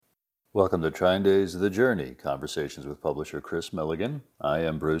Welcome to Trine Days The Journey, conversations with publisher Chris Milligan. I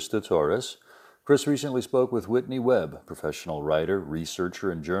am Bruce DeTorres. Chris recently spoke with Whitney Webb, professional writer,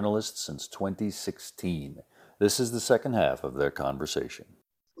 researcher, and journalist since 2016. This is the second half of their conversation.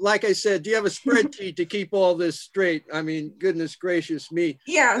 Like I said, do you have a spreadsheet to keep all this straight? I mean, goodness gracious me.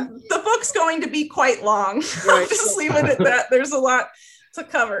 Yeah, the book's going to be quite long. Right. I'll just leave it at that. There's a lot to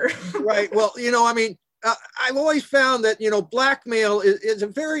cover. Right. Well, I've always found that, blackmail is a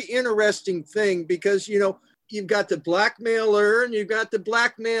very interesting thing because, you've got the blackmailer and you've got the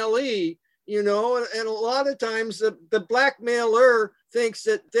blackmailee, and a lot of times the blackmailer thinks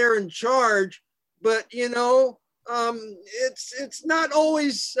that they're in charge, but, it's not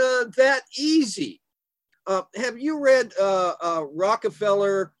always that easy. Have you read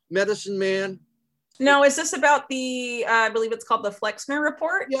Rockefeller Medicine Man? No, is this about the, I believe it's called the Flexner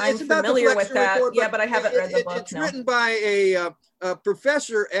Report? Yeah, I'm familiar with that. Report, but I haven't read the book. It's written by a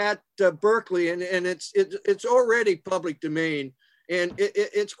professor at Berkeley, and it's already public domain. And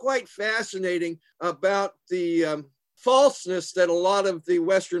it's quite fascinating about the falseness that a lot of the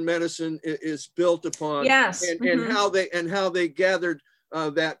Western medicine is built upon. Yes. And how they gathered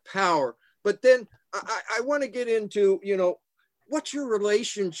that power. But then I want to get into, what's your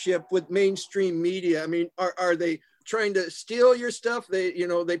relationship with mainstream media? I mean, are they trying to steal your stuff? They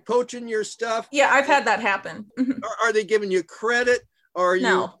poaching your stuff? Yeah, I've had that happen. Are they giving you credit? Or are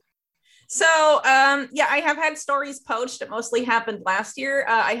no. So, I have had stories poached. It mostly happened last year.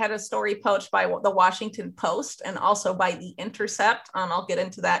 I had a story poached by the Washington Post and also by The Intercept. I'll get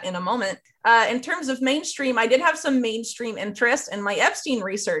into that in a moment. In terms of mainstream, I did have some mainstream interest in my Epstein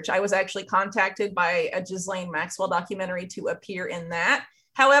research. I was actually contacted by a Ghislaine Maxwell documentary to appear in that.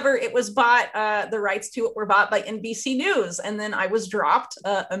 However, it was bought, the rights to it were bought by NBC News. And then I was dropped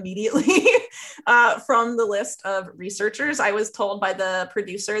immediately from the list of researchers. I was told by the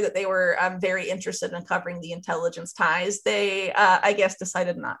producer that they were very interested in covering the intelligence ties. They, I guess,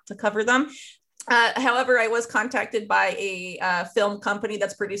 decided not to cover them. However, I was contacted by a film company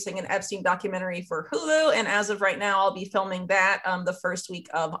that's producing an Epstein documentary for Hulu. And as of right now, I'll be filming that the first week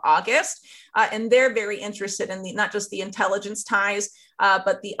of August. And they're very interested in not just the intelligence ties,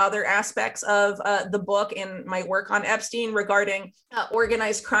 but the other aspects of the book and my work on Epstein regarding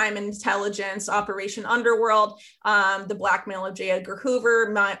organized crime and intelligence, Operation Underworld, the blackmail of J. Edgar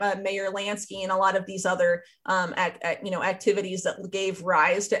Hoover, Mayor Lansky, and a lot of these other activities that gave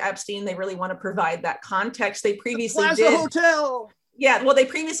rise to Epstein. They really want to provide that context. They previously Plaza did. Hotel. Yeah, well, they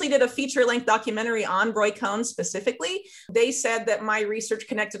previously did a feature-length documentary on Roy Cohn specifically. They said that my research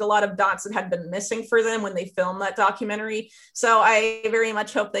connected a lot of dots that had been missing for them when they filmed that documentary. So I very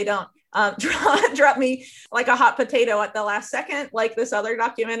much hope they don't drop me like a hot potato at the last second, like this other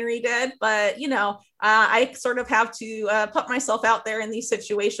documentary did. But, I sort of have to put myself out there in these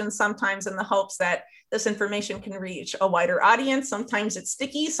situations sometimes in the hopes that this information can reach a wider audience. Sometimes it's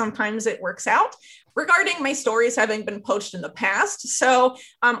sticky, sometimes it works out. Regarding my stories having been poached in the past, so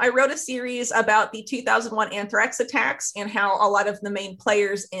I wrote a series about the 2001 anthrax attacks and how a lot of the main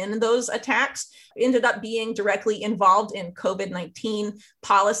players in those attacks ended up being directly involved in COVID-19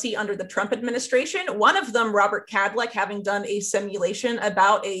 policy under the Trump administration. One of them, Robert Kadlec, having done a simulation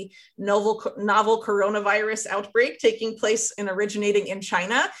about a novel coronavirus outbreak taking place and originating in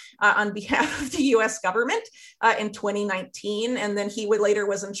China on behalf of the US government in 2019. And then he later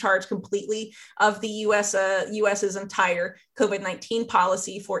was in charge completely of the US's entire COVID-19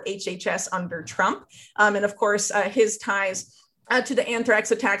 policy for HHS under Trump. And of course, his ties to the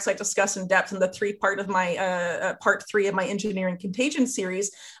anthrax attacks I discuss in depth in the part 3 of my engineering contagion series.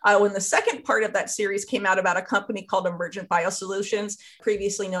 When the second part of that series came out about a company called Emergent Biosolutions,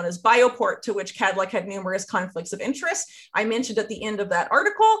 previously known as Bioport, to which Kadlec had numerous conflicts of interest. I mentioned at the end of that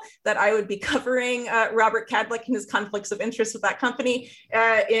article that I would be covering Robert Kadlec and his conflicts of interest with that company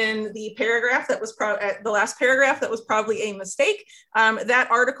in the paragraph that was the last paragraph that was probably a mistake. That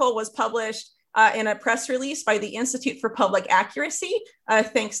article was published in a press release by the Institute for Public Accuracy,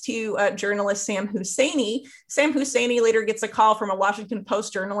 thanks to journalist Sam Husseini. Sam Husseini later gets a call from a Washington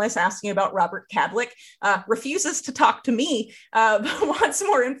Post journalist asking about Robert Kadlec, refuses to talk to me, but wants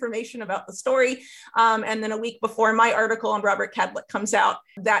more information about the story. And then a week before my article on Robert Kadlec comes out,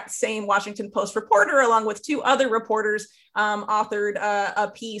 that same Washington Post reporter, along with two other reporters, authored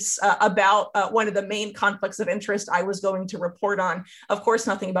a piece about one of the main conflicts of interest I was going to report on. Of course,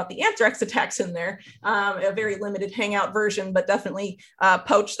 nothing about the anthrax attacks in there, a very limited hangout version, but definitely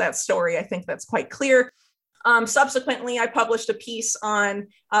poached that story. I think that's quite clear. Subsequently, I published a piece on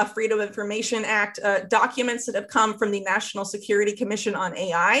Freedom of Information Act documents that have come from the National Security Commission on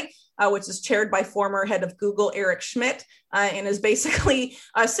AI, which is chaired by former head of Google, Eric Schmidt. and is basically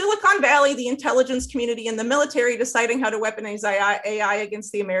Silicon Valley, the intelligence community, and the military deciding how to weaponize AI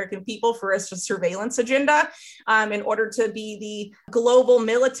against the American people for a surveillance agenda in order to be the global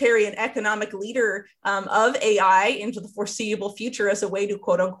military and economic leader of AI into the foreseeable future as a way to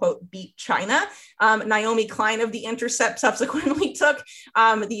quote unquote beat China. Naomi Klein of The Intercept subsequently took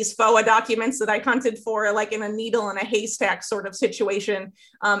these FOA documents that I hunted for like in a needle in a haystack sort of situation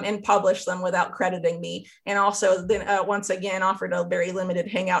and published them without crediting me. And also then once again offered a very limited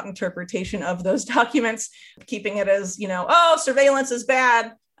hangout interpretation of those documents, keeping it as, oh, surveillance is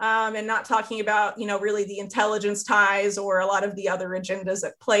bad. And not talking about, really the intelligence ties or a lot of the other agendas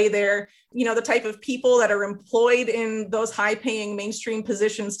at play there. The type of people that are employed in those high-paying mainstream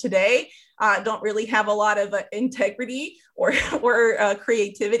positions today don't really have a lot of integrity or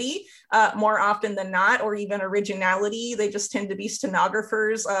creativity more often than not, or even originality. They just tend to be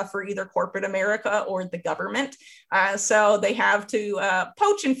stenographers for either corporate America or the government. So they have to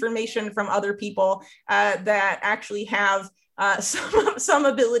poach information from other people that actually have some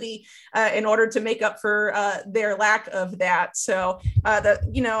ability in order to make up for their lack of that. So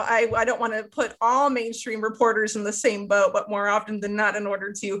I don't want to put all mainstream reporters in the same boat, but more often than not, in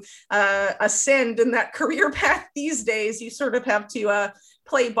order to ascend in that career path these days, you sort of have to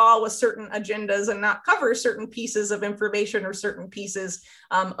play ball with certain agendas and not cover certain pieces of information or certain pieces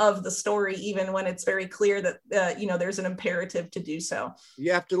of the story, even when it's very clear that there's an imperative to do so.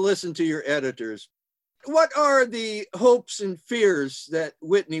 You have to listen to your editors. What are the hopes and fears that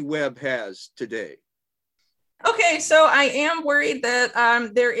Whitney Webb has today? Okay, so I am worried that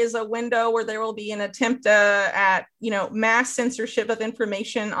there is a window where there will be an attempt at, mass censorship of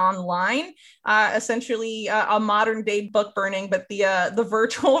information online, essentially a modern day book burning, but the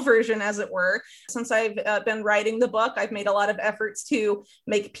virtual version, as it were. Since I've been writing the book, I've made a lot of efforts to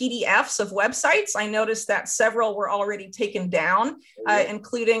make PDFs of websites. I noticed that several were already taken down,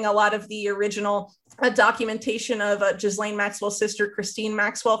 including a lot of the original documentation of Ghislaine Maxwell's sister, Christine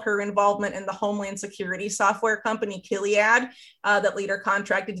Maxwell, her involvement in the Homeland Security software company Gilead that later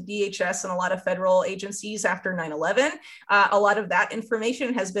contracted to DHS and a lot of federal agencies after 9/11. A lot of that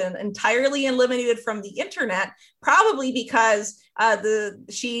information has been entirely eliminated from the internet, probably because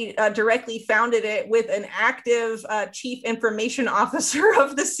she directly founded it with an active chief information officer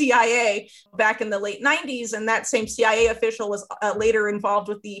of the CIA back in the late 90s. And that same CIA official was later involved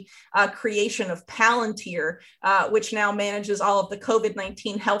with the creation of Palantir, which now manages all of the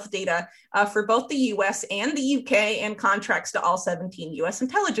COVID-19 health data for both the US and the UK and contracts to all 17 US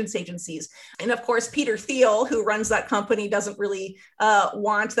intelligence agencies. And of course, Peter Thiel, who runs that company, doesn't really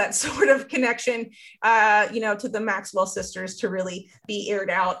want that sort of connection, to the Maxwell sisters to really be aired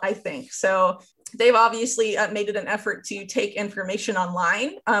out, I think. So they've obviously made it an effort to take information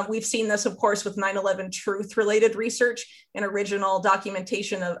online. We've seen this, of course, with 9/11 truth-related research and original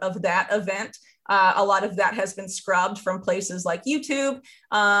documentation of that event. A lot of that has been scrubbed from places like YouTube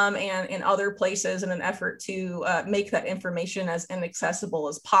and in other places in an effort to make that information as inaccessible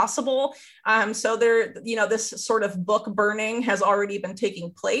as possible. So this sort of book burning has already been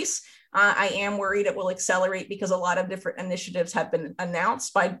taking place. I am worried it will accelerate because a lot of different initiatives have been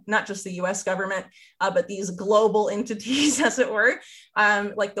announced by not just the US government, but these global entities, as it were,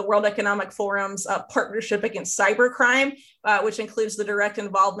 like the World Economic Forum's Partnership Against Cybercrime, which includes the direct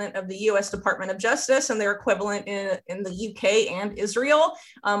involvement of the US Department of Justice and their equivalent in the UK and Israel,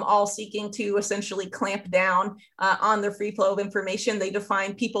 all seeking to essentially clamp down on the free flow of information. They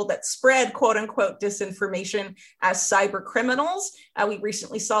define people that spread quote unquote disinformation as cyber criminals. We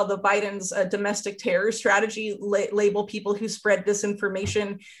recently saw the Biden's domestic terror strategy label people who spread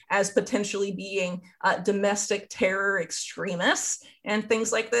disinformation as potentially being domestic terror extremists and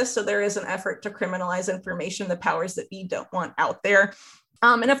things like this. So there is an effort to criminalize information the powers that be don't want out there.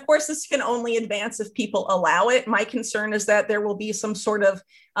 And of course, this can only advance if people allow it. My concern is that there will be some sort of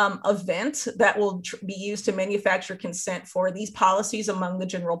event that will be used to manufacture consent for these policies among the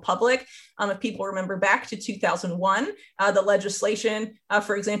general public. If people remember back to 2001, the legislation,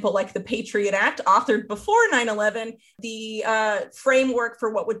 for example, like the Patriot Act, authored before 9/11, the framework for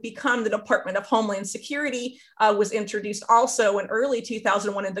what would become the Department of Homeland Security was introduced also in early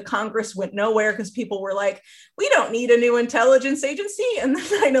 2001 into Congress, went nowhere because people were like, we don't need a new intelligence agency. And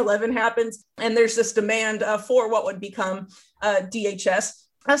then 9/11 happens, and there's this demand for what would become DHS.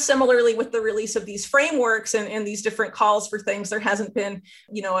 Similarly, with the release of these frameworks and these different calls for things, there hasn't been,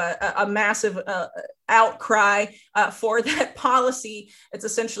 a massive outcry for that policy. It's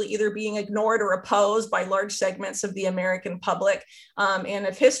essentially either being ignored or opposed by large segments of the American public. And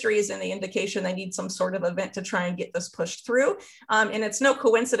if history is any indication, they need some sort of event to try and get this pushed through. And it's no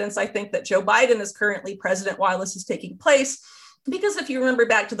coincidence, I think, that Joe Biden is currently president while this is taking place. Because if you remember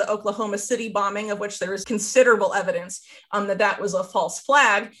back to the Oklahoma City bombing, of which there is considerable evidence that was a false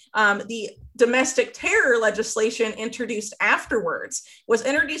flag, the domestic terror legislation introduced afterwards was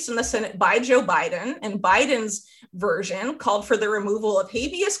introduced in the Senate by Joe Biden, and Biden's version called for the removal of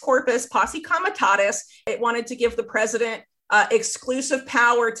habeas corpus posse comitatus. It wanted to give the president exclusive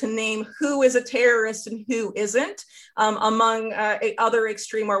power to name who is a terrorist and who isn't, among other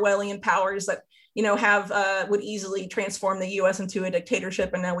extreme Orwellian powers that would easily transform the U.S. into a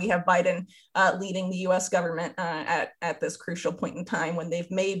dictatorship. And now we have Biden leading the U.S. government at this crucial point in time when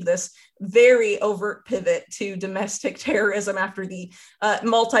they've made this very overt pivot to domestic terrorism after the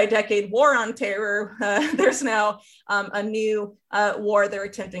multi-decade war on terror. There's now a new war they're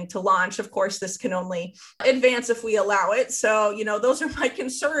attempting to launch. Of course, this can only advance if we allow it. So, those are my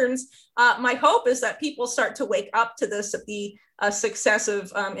concerns. My hope is that people start to wake up to this, that the success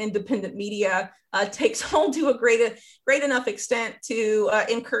of independent media takes hold to a great enough extent to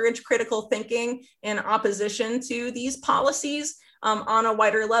encourage critical thinking in opposition to these policies on a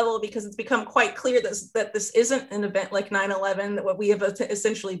wider level, because it's become quite clear that this isn't an event like 9/11, that what we have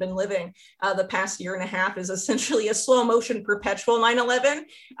essentially been living the past year and a half is essentially a slow motion perpetual 9/11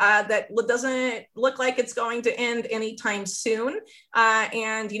 that doesn't look like it's going to end anytime soon.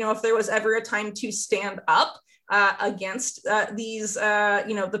 And, if there was ever a time to stand up against these,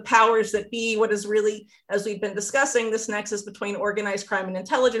 the powers that be, what is really, as we've been discussing, this nexus between organized crime and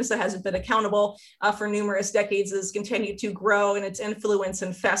intelligence that hasn't been accountable for numerous decades has continued to grow in its influence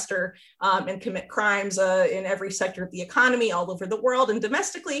and fester and commit crimes in every sector of the economy all over the world. And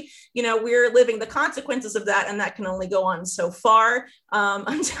domestically, we're living the consequences of that, and that can only go on so far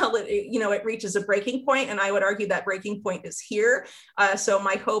until it reaches a breaking point. And I would argue that breaking point is here. So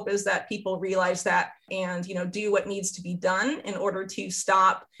my hope is that people realize that and, do what needs to be done in order to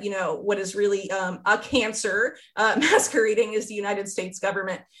stop, what is really a cancer masquerading as the United States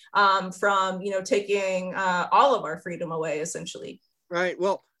government from, taking all of our freedom away, essentially. Right.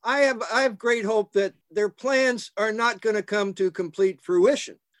 Well, I have great hope that their plans are not going to come to complete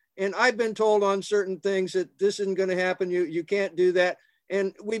fruition. And I've been told on certain things that this isn't going to happen. You can't do that.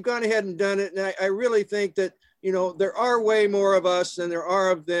 And we've gone ahead and done it. And I really think that, there are way more of us than there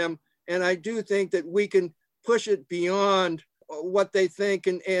are of them. And I do think that we can push it beyond what they think.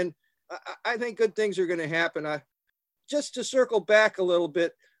 And I think good things are going to happen. Just to circle back a little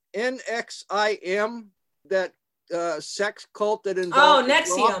bit, NXIVM, that sex cult that involved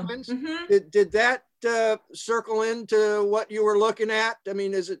NXIVM. Mm-hmm. Did that circle into what you were looking at? I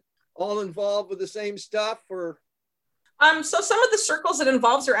mean, is it all involved with the same stuff, or? So some of the circles it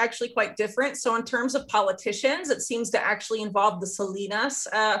involves are actually quite different. So in terms of politicians, it seems to actually involve the Salinas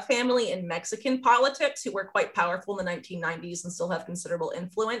family in Mexican politics, who were quite powerful in the 1990s and still have considerable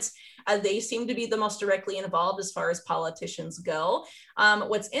influence. They seem to be the most directly involved as far as politicians go.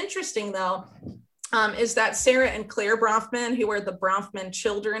 What's interesting, though, is that Sarah and Claire Bronfman, who are the Bronfman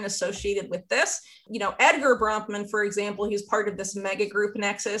children associated with this, Edgar Bronfman, for example, who's part of this mega group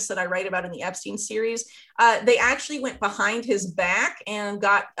nexus that I write about in the Epstein series, they actually went behind his back and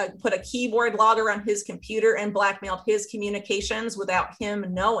put a keyboard logger on his computer and blackmailed his communications without him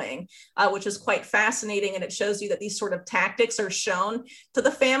knowing, which is quite fascinating. And it shows you that these sort of tactics are shown to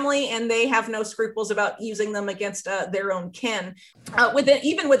the family, and they have no scruples about using them against their own kin,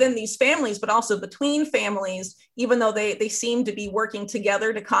 even within these families, but also between families. Even though they seem to be working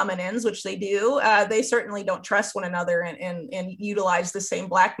together to common ends, which they do, they certainly don't trust one another and utilize the same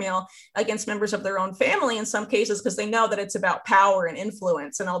blackmail against members of their own family in some cases, because they know that it's about power and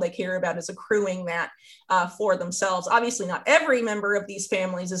influence, and all they care about is accruing that for themselves. Obviously, not every member of these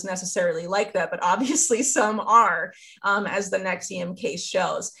families is necessarily like that, but obviously some are, as the NXIVM case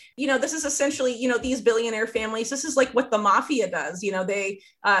shows. This is essentially, these billionaire families, this is like what the mafia does. They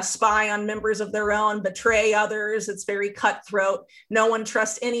spy on members of their own, betray others. It's very cutthroat. No one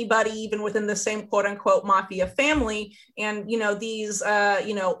trusts anybody, even within the same quote unquote mafia family. And, these,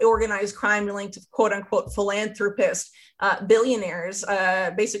 organized crime linked quote unquote philanthropists billionaires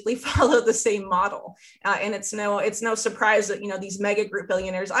basically follow the same model. And it's no surprise that, these mega group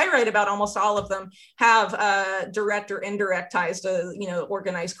billionaires I write about, almost all of them have direct or indirect ties to,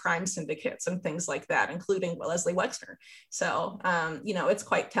 organized crime syndicates and things like that, including Leslie Wexner. So, it's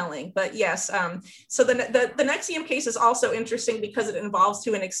quite telling. But yes, so the NXIVM case is also interesting because it involves,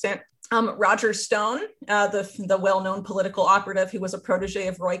 to an extent, Roger Stone, the well-known political operative who was a protege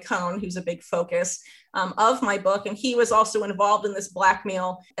of Roy Cohn, who's a big focus of my book. And he was also involved in this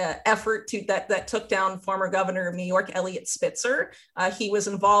blackmail effort that took down former governor of New York, Eliot Spitzer. He was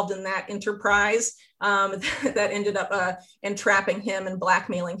involved in that enterprise that ended up entrapping him and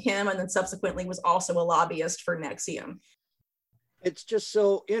blackmailing him, and then subsequently was also a lobbyist for NXIVM. It's just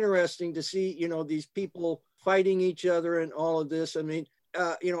so interesting to see, these people fighting each other and all of this. I mean,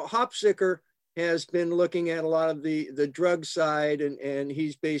 Hopsicker has been looking at a lot of the drug side, and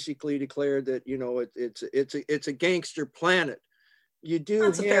he's basically declared that it's a gangster planet.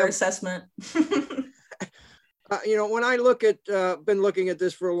 That's a fair assessment. When I look at been looking at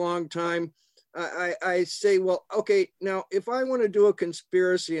this for a long time, I say, well, okay, now if I want to do a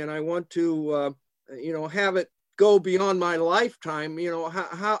conspiracy and I want to have it go beyond my lifetime,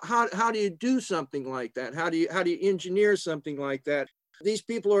 how do you do something like that? How do you engineer something like that? These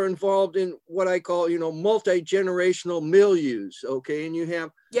people are involved in what I call, multi-generational milieus, okay? And you have...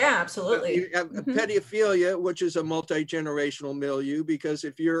 Yeah, absolutely. You have pedophilia, which is a multi-generational milieu, because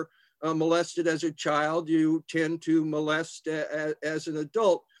if you're molested as a child, you tend to molest as an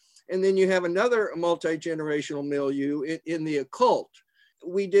adult. And then you have another multi-generational milieu in the occult.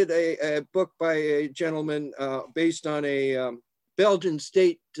 We did a book by a gentleman based on a Belgian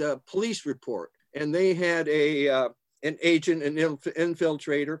state police report, and they had an agent, an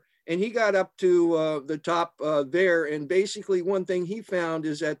infiltrator, and he got up to the top there. And basically one thing he found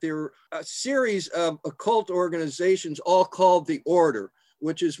is that there were a series of occult organizations, all called the Order,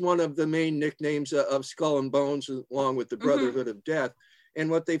 which is one of the main nicknames of Skull and Bones, along with the Brotherhood of Death. And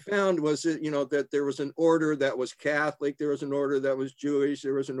what they found was that, that there was an order that was Catholic, there was an order that was Jewish,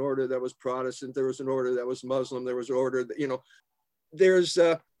 there was an order that was Protestant, there was an order that was Muslim, there was an order that, there's,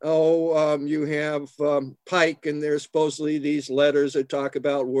 you have Pike, and there's supposedly these letters that talk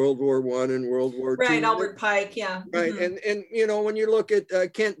about World War I and World War II. Right, Albert Pike, yeah. Right, and when you look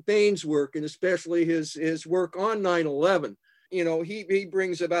at Kent Bain's work, and especially his work on 9/11, he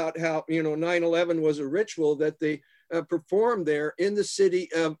brings about how, 9/11 was a ritual that they performed there in the city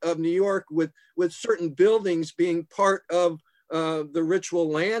of New York, with certain buildings being part of the ritual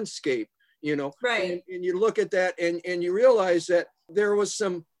landscape, Right. And you look at that and you realize that there was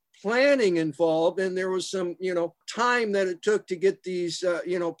some planning involved, and there was some, time that it took to get these,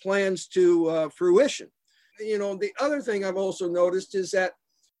 plans to fruition. The other thing I've also noticed is that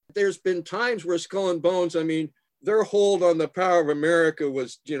there's been times where Skull and Bones, I mean, their hold on the power of America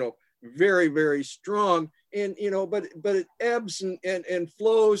was, very, very strong. And, but it ebbs and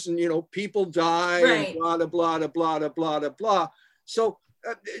flows, and, people die, right, and blah, blah, blah, blah, blah, blah, blah, blah. So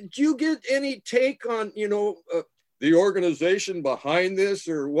do you get any take on, the organization behind this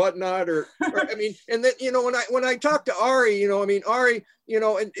or whatnot, or I mean, and then, when I talk to Ari, Ari,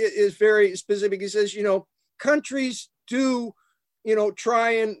 is very specific. He says, countries do,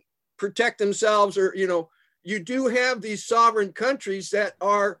 try and protect themselves, or, you do have these sovereign countries that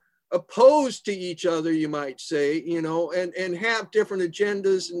are opposed to each other, you might say, and have different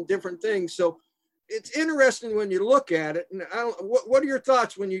agendas and different things. So it's interesting when you look at it. And what are your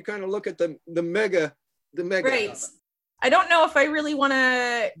thoughts when you kind of look at the mega? Right. I don't know if I really want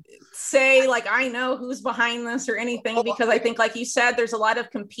to say I know who's behind this or anything, because I think, like you said, there's a lot of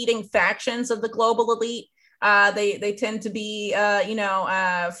competing factions of the global elite. They tend to be,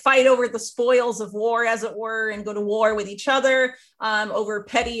 fight over the spoils of war, as it were, and go to war with each other over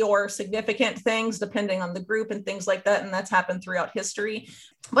petty or significant things, depending on the group and things like that. And that's happened throughout history.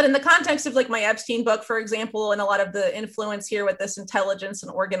 But in the context of my Epstein book, for example, and a lot of the influence here with this intelligence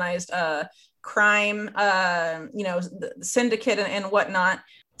and organized crime, syndicate and whatnot,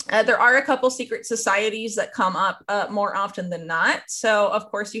 there are a couple secret societies that come up more often than not. So, of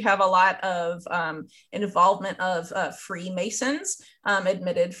course, you have a lot of involvement of Freemasons,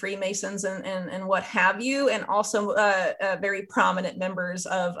 admitted Freemasons and what have you, and also very prominent members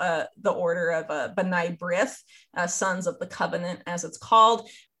of the order of B'nai B'rith, Sons of the Covenant, as it's called.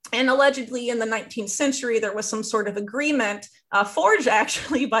 And allegedly in the 19th century, there was some sort of agreement forged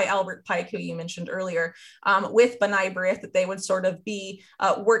actually by Albert Pike, who you mentioned earlier, with B'nai B'rith, that they would sort of be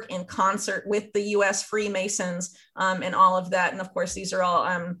work in concert with the US Freemasons and all of that. And of course, these are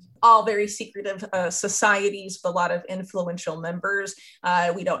all very secretive societies with a lot of influential members.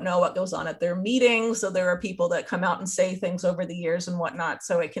 We don't know what goes on at their meetings. So there are people that come out and say things over the years and whatnot.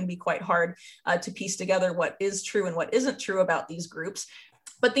 So it can be quite hard to piece together what is true and what isn't true about these groups.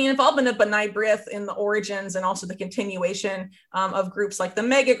 But the involvement of B'nai B'rith in the origins and also the continuation of groups like the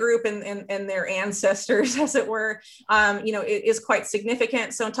Mega Group and their ancestors, as it were, it is quite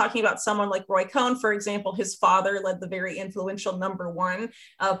significant. So in talking about someone like Roy Cohn, for example, his father led the very influential #1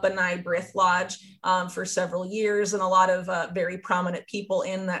 B'nai B'rith Lodge for several years, and a lot of very prominent people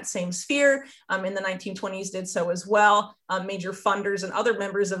in that same sphere in the 1920s did so as well. Major funders and other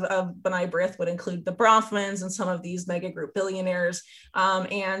members of B'nai B'rith would include the Bronfmans and some of these mega group billionaires.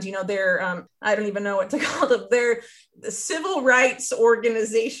 And, they're, I don't even know what to call them. They're the civil rights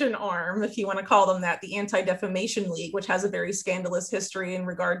organization arm, if you want to call them that, the Anti-Defamation League, which has a very scandalous history in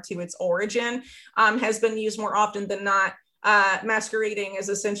regard to its origin, has been used more often than not, masquerading as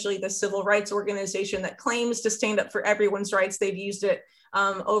essentially the civil rights organization that claims to stand up for everyone's rights. They've used it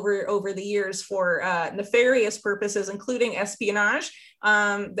over the years for nefarious purposes, including espionage,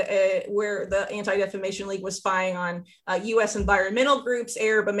 where the Anti-Defamation League was spying on U.S. environmental groups,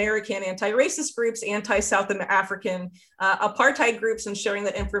 Arab American anti-racist groups, anti-South African apartheid groups, and sharing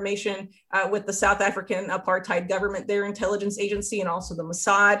that information with the South African apartheid government, their intelligence agency, and also the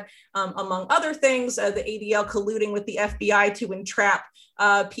Mossad, among other things. The ADL colluding with the FBI to entrap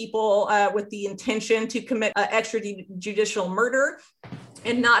people with the intention to commit extrajudicial murder,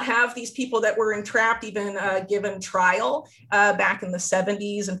 and not have these people that were entrapped even given trial back in the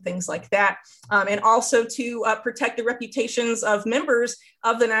 70s and things like that. And also to protect the reputations of members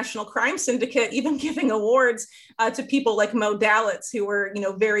of the National Crime Syndicate, even giving awards to people like Mo Dalitz, who were,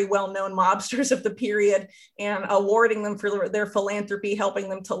 very well-known mobsters of the period, and awarding them for their philanthropy, helping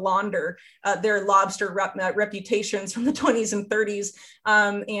them to launder their lobster reputations from the 20s and 30s.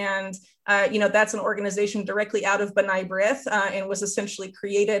 That's an organization directly out of B'nai B'rith and was essentially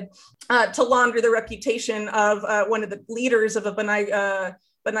created to launder the reputation of one of the leaders of a B'nai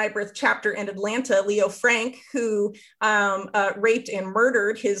B'rith chapter in Atlanta, Leo Frank, who raped and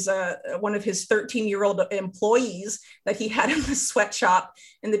murdered one of his 13-year-old employees that he had in the sweatshop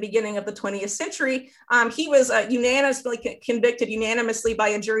in the beginning of the 20th century. He was convicted unanimously by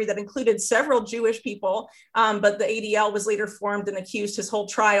a jury that included several Jewish people, but the ADL was later formed and accused his whole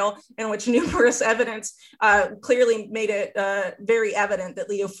trial, in which numerous evidence clearly made it very evident that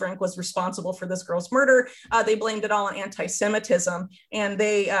Leo Frank was responsible for this girl's murder. They blamed it all on anti-Semitism, and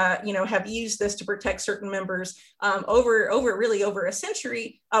they have used this to protect certain members over a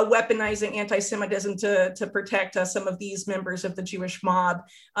century, weaponizing anti-Semitism to protect some of these members of the Jewish mob.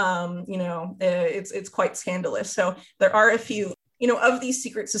 It's quite scandalous. So there are a few of these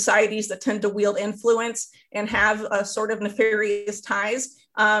secret societies that tend to wield influence and have a sort of nefarious ties.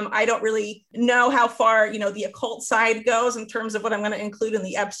 I don't really know how far, the occult side goes in terms of what I'm going to include in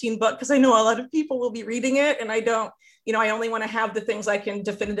the Epstein book, because I know a lot of people will be reading it, and I don't, I only want to have the things I can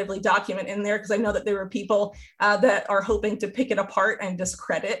definitively document in there, because I know that there are people that are hoping to pick it apart and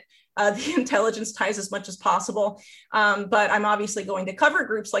discredit the intelligence ties as much as possible. But I'm obviously going to cover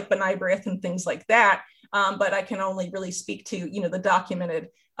groups like B'nai B'rith and things like that. But I can only really speak to, the documented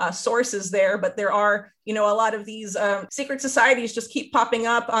sources there. But there are, a lot of these secret societies just keep popping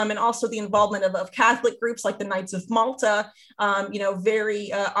up, and also the involvement of Catholic groups like the Knights of Malta,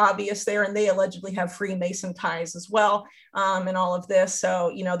 very obvious there, and they allegedly have Freemason ties as well, and all of this.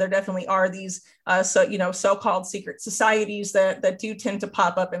 So, there definitely are these so-called secret societies that do tend to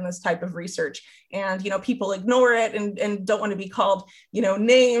pop up in this type of research, and people ignore it and don't want to be called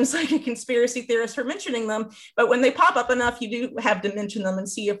names like a conspiracy theorist for mentioning them. But when they pop up enough, you do have to mention them and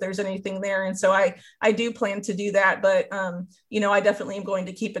see if there's anything there. And so I do plan to do that, but I definitely am going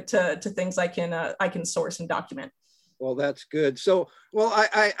to keep it to things I can source and document. Well, that's good. So,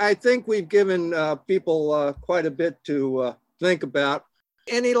 I think we've given people quite a bit to think about.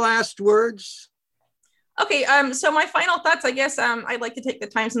 Any last words? Okay, so my final thoughts, I guess I'd like to take the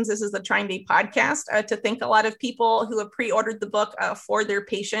time, since this is the Trying Day podcast, to thank a lot of people who have pre-ordered the book for their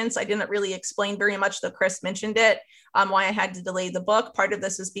patience. I didn't really explain very much, though Chris mentioned it, why I had to delay the book. Part of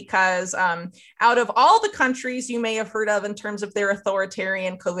this is because out of all the countries you may have heard of in terms of their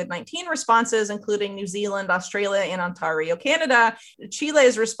authoritarian COVID-19 responses, including New Zealand, Australia, and Ontario, Canada,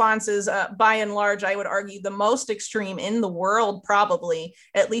 Chile's response is, by and large, I would argue, the most extreme in the world, probably,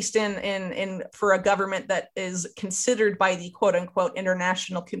 at least in for a government that is considered by the quote unquote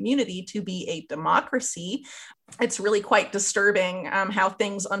international community to be a democracy. It's really quite disturbing how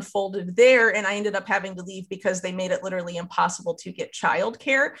things unfolded there. And I ended up having to leave because they made it literally impossible to get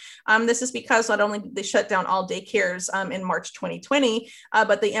childcare. This is because not only did they shut down all daycares in March 2020,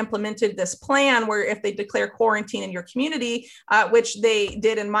 but they implemented this plan where if they declare quarantine in your community, which they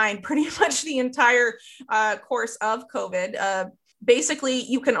did in mine pretty much the entire course of COVID, basically,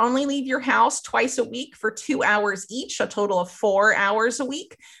 you can only leave your house twice a week for 2 hours each, a total of 4 hours a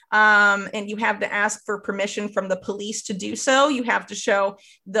week. And you have to ask for permission from the police to do so. You have to show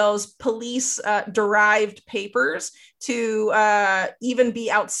those police derived papers to even be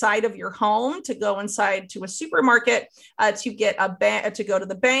outside of your home, to go inside to a supermarket, to get to go to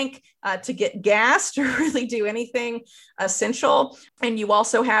the bank, to get gas, to really do anything essential. And you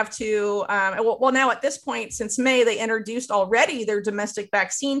also have to, well, now at this point, since May, they introduced already their domestic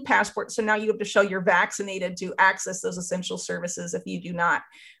vaccine passport. So now you have to show you're vaccinated to access those essential services. If you do not,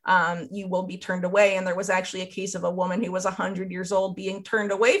 you will be turned away. And there was actually a case of a woman who was 100 years old being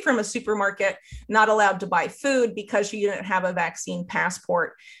turned away from a supermarket, not allowed to buy food because she didn't have a vaccine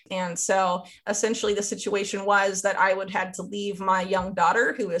passport. And so essentially the situation was that I would had to leave my young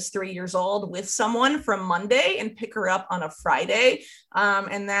daughter, who is 3 years old, with someone from Monday and pick her up on a Friday.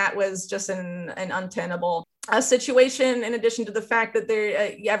 And that was just an untenable situation, in addition to the fact that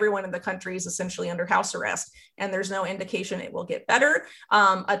everyone in the country is essentially under house arrest, and there's no indication it will get better.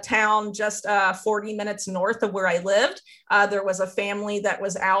 A town just 40 minutes north of where I lived, there was a family that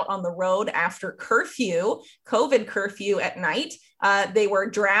was out on the road after curfew, COVID curfew at night. They were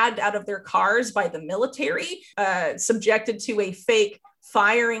dragged out of their cars by the military, subjected to a fake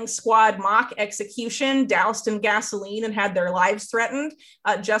firing squad mock execution, doused in gasoline, and had their lives threatened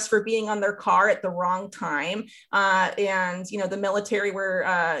just for being on their car at the wrong time. And, you know, the military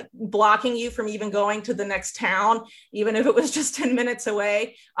were blocking you from even going to the next town, even if it was just 10 minutes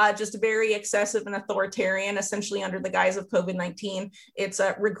away, just very excessive and authoritarian, essentially under the guise of COVID-19. It's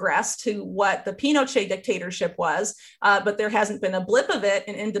regressed to what the Pinochet dictatorship was, but there hasn't been a blip of it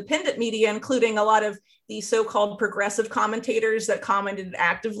in independent media, including a lot of the so-called progressive commentators that commented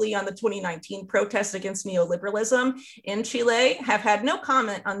actively on the 2019 protests against neoliberalism in Chile have had no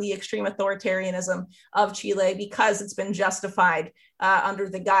comment on the extreme authoritarianism of Chile because it's been justified under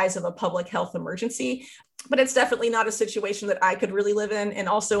the guise of a public health emergency. But it's definitely not a situation that I could really live in. And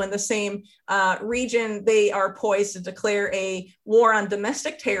also in the same region, they are poised to declare a war on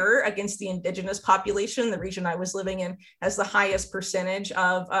domestic terror against the indigenous population. The region I was living in has the highest percentage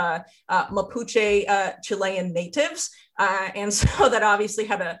of Mapuche Chilean natives. And so that obviously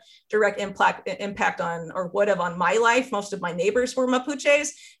had a direct impact on, or would have on my life. Most of my neighbors were Mapuches,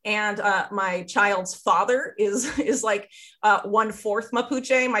 and my child's father is like 1/4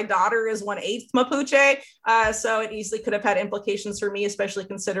 Mapuche. My daughter is 1/8 Mapuche. So it easily could have had implications for me, especially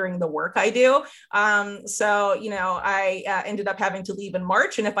considering the work I do. So, you know, I ended up having to leave in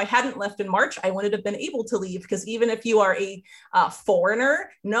March. And if I hadn't left in March, I wouldn't have been able to leave, because even if you are a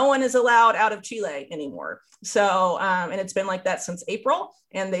foreigner, no one is allowed out of Chile anymore. So, and it's been like that since April,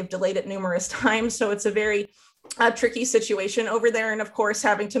 and they've delayed it numerous times. So it's a very tricky situation over there. And of course,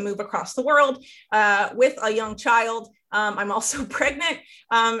 having to move across the world with a young child. I'm also pregnant,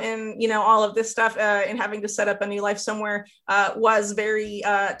 and, you know, all of this stuff and having to set up a new life somewhere was very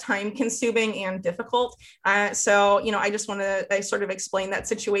time consuming and difficult. So, you know, I just want to sort of explain that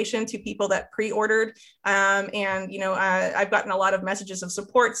situation to people that pre-ordered. And, you know, I've gotten a lot of messages of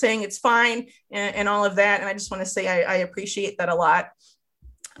support saying it's fine and all of that. And I just want to say I appreciate that a lot.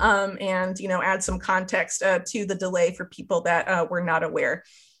 And, you know, add some context to the delay for people that were not aware.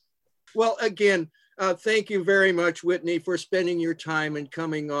 Well, again, thank you very much, Whitney, for spending your time and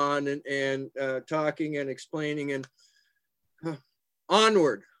coming on and talking and explaining, and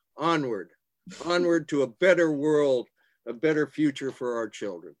onward to a better world, a better future for our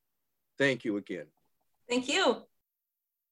children. Thank you again. Thank you.